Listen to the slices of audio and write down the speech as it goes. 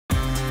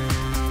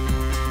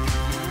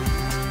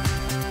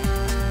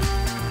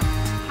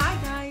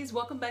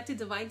back to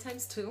Divine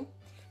Times 2.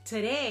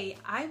 Today,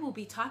 I will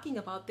be talking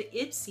about the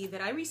IPSY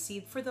that I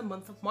received for the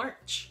month of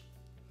March.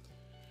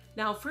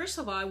 Now, first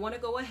of all, I want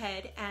to go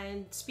ahead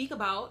and speak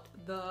about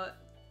the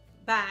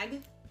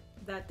bag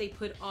that they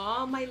put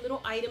all my little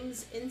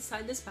items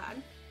inside this bag.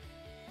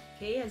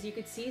 Okay, as you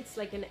can see, it's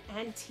like an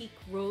antique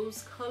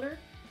rose color.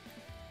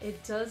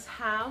 It does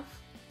have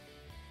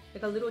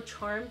like a little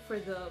charm for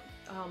the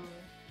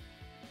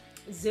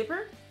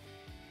zipper,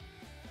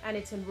 and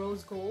it's in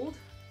rose gold.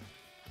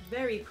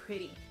 Very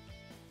pretty.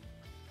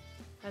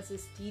 Has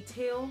this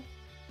detail.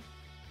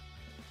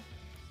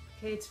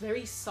 Okay, it's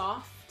very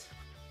soft.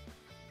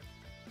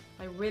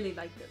 I really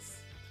like this.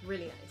 It's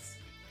really nice.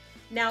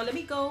 Now let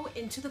me go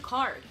into the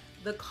card.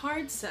 The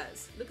card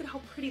says, look at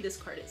how pretty this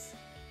card is.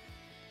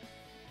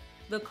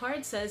 The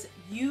card says,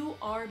 "You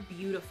are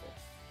beautiful.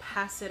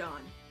 Pass it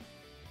on.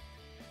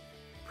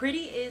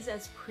 Pretty is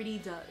as pretty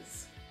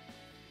does."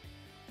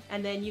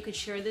 And then you could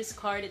share this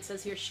card. It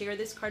says here, share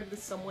this card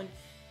with someone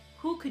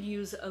who could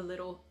use a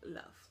little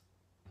love.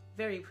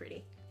 Very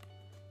pretty.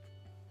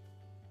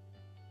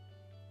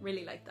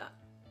 Really like that.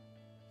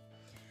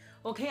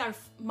 Okay,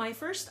 my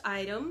first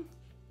item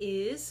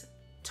is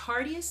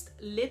Tarteist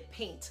Lip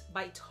Paint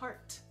by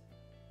Tarte.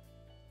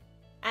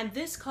 And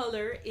this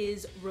color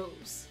is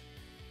rose.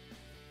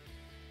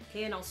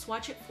 Okay, and I'll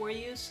swatch it for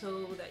you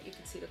so that you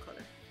can see the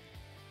color.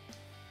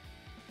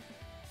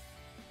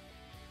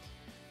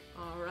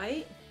 All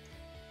right.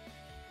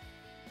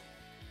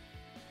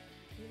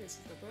 Okay, this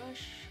is the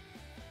brush.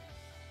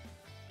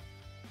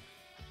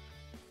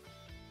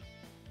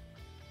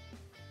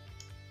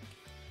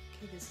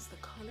 Okay, this is the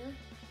color.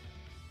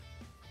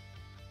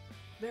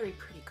 Very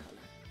pretty color.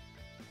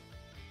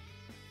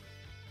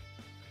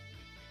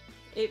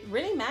 It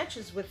really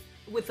matches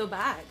with the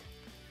bag.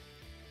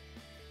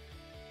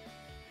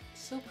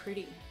 So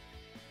pretty.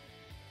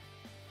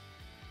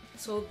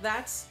 So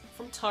that's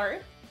from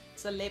Tarte.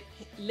 It's a lip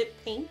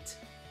paint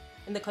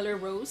in the color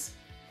rose.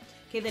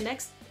 Okay, the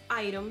next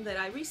item that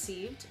I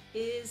received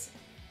is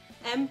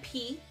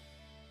MP.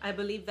 I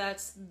believe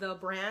that's the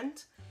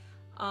brand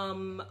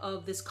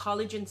of this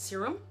collagen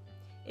serum.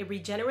 It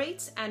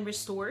regenerates and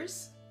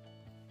restores.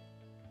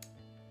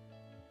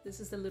 This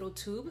is the little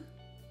tube.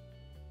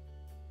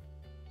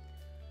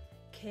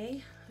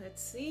 Okay,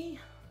 let's see.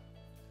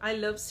 I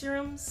love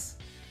serums.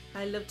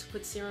 I love to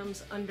put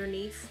serums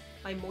underneath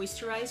my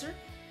moisturizer.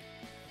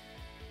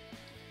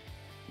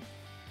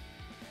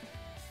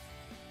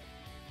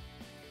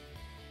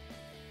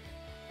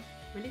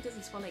 Really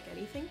doesn't smell like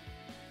anything.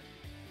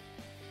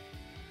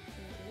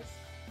 There it is.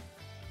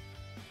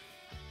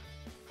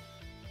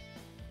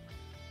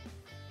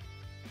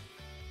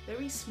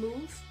 Very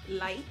smooth,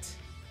 light,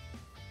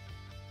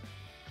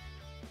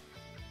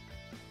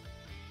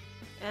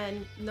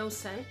 and no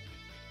scent,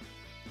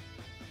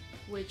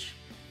 which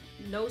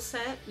no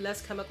scent,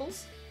 less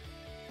chemicals.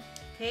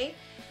 Okay,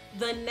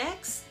 the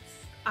next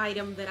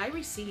item that I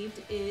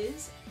received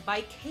is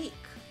by Cake.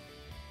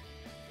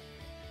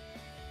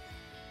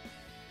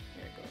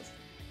 There it goes.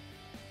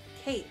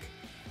 Cake.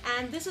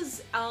 And this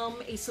is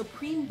a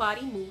Supreme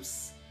Body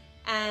Mousse,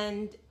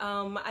 and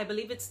I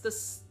believe it's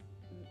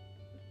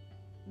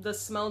the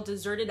smell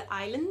Deserted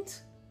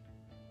Island.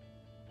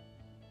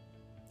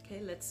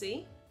 Okay, let's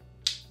see.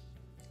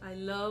 I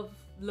love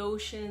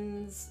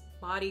lotions,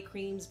 body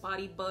creams,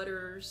 body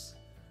butters,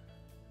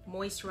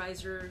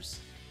 moisturizers,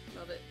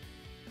 love it.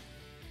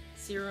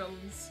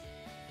 Serums.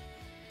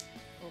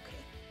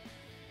 Okay.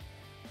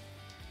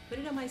 Put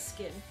it on my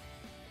skin,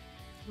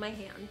 my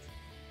hand.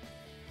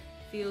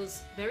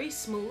 Feels very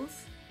smooth,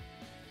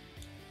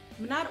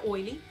 not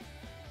oily.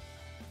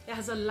 It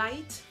has a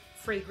light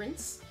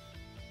fragrance.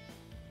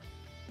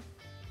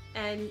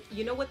 And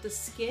you know what, the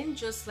skin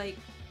just like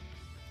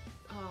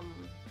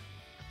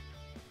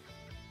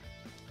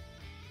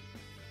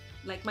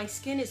my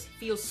skin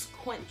feels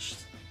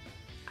quenched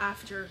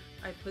after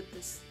I put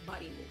this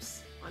body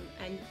mousse on,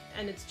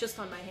 and it's just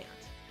on my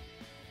hand.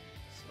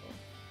 So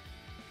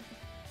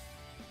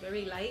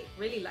very light,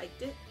 really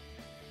liked it.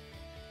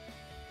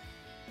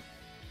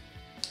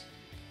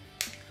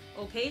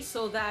 Okay,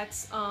 so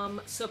that's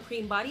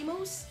Supreme Body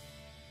Mousse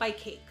by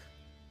Cake,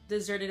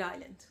 Deserted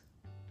Island.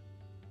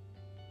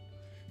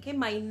 Okay,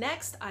 my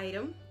next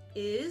item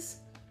is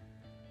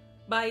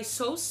by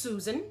So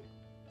Susan,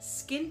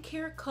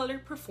 Skincare Color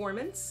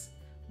Performance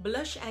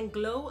Blush and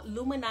Glow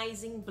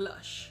Luminizing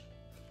Blush.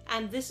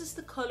 And this is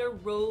the color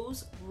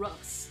Rose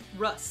Rust.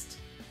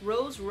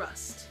 Rose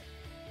Rust.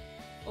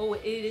 Oh,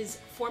 it is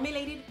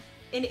formulated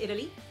in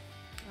Italy.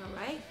 All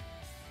right.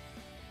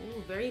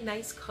 Ooh, very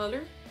nice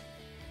color.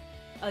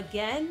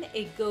 Again,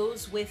 it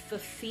goes with the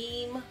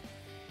theme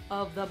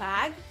of the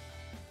bag.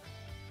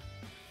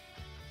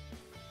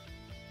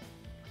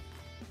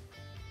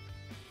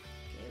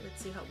 Okay,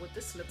 let's see what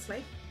this looks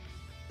like.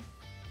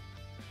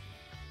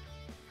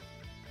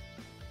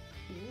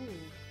 Ooh.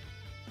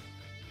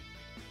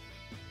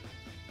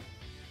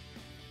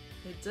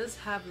 It does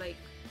have like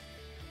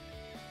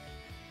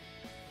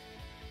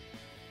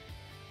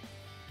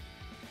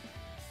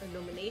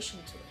illumination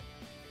to it.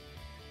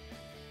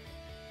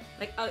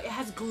 Like it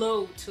has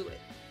glow to it.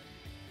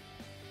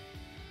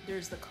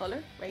 There's the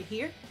color right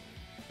here.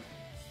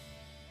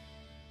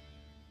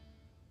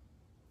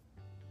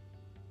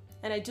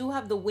 And I do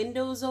have the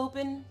windows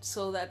open,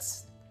 so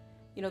that's,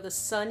 you know, the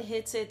sun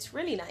hits it. It's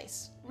really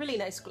nice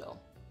glow.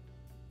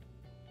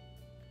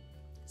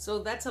 So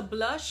that's a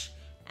blush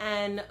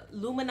and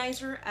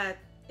luminizer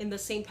in the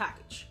same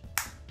package.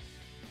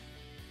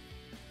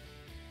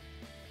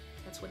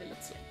 That's what it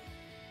looks like.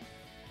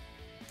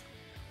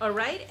 All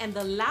right, and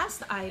the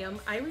last item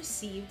I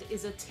received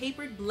is a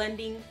tapered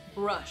blending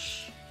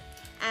brush.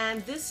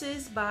 And this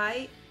is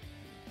by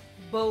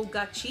Beau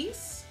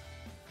Gachis.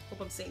 Hope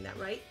I'm saying that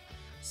right.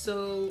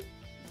 So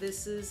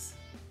this is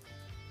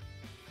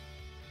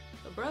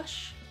the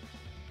brush.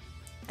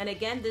 And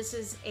again, this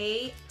is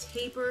a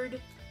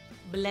tapered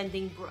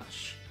blending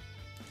brush.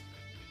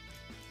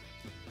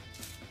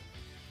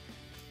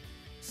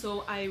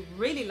 So I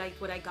really liked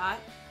what I got.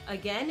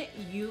 Again,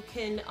 you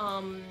can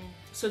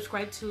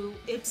subscribe to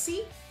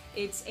IPSY.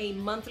 It's a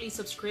monthly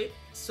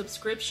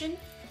subscription.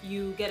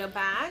 You get a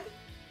bag,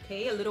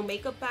 okay, a little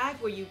makeup bag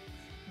where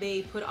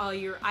they put all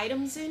your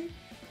items in.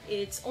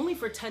 It's only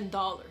for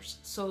 $10,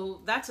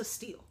 so that's a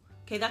steal.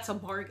 Okay, that's a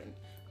bargain,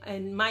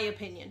 in my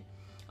opinion.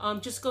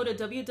 Just go to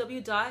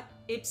www.ipsy.com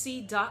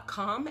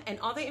and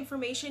all the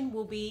information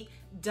will be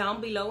down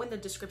below in the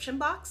description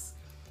box.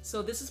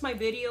 So this is my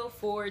video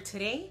for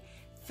today.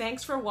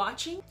 Thanks for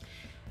watching.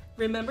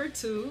 Remember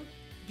to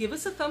give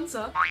us a thumbs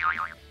up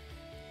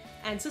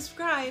and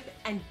subscribe,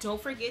 and don't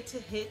forget to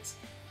hit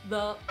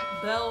the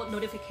bell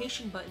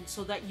notification button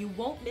so that you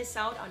won't miss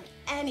out on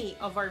any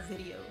of our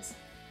videos.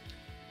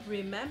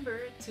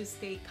 Remember to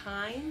stay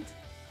kind,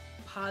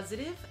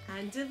 positive,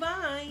 and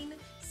divine.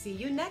 See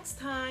you next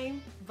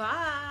time.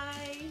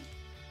 Bye.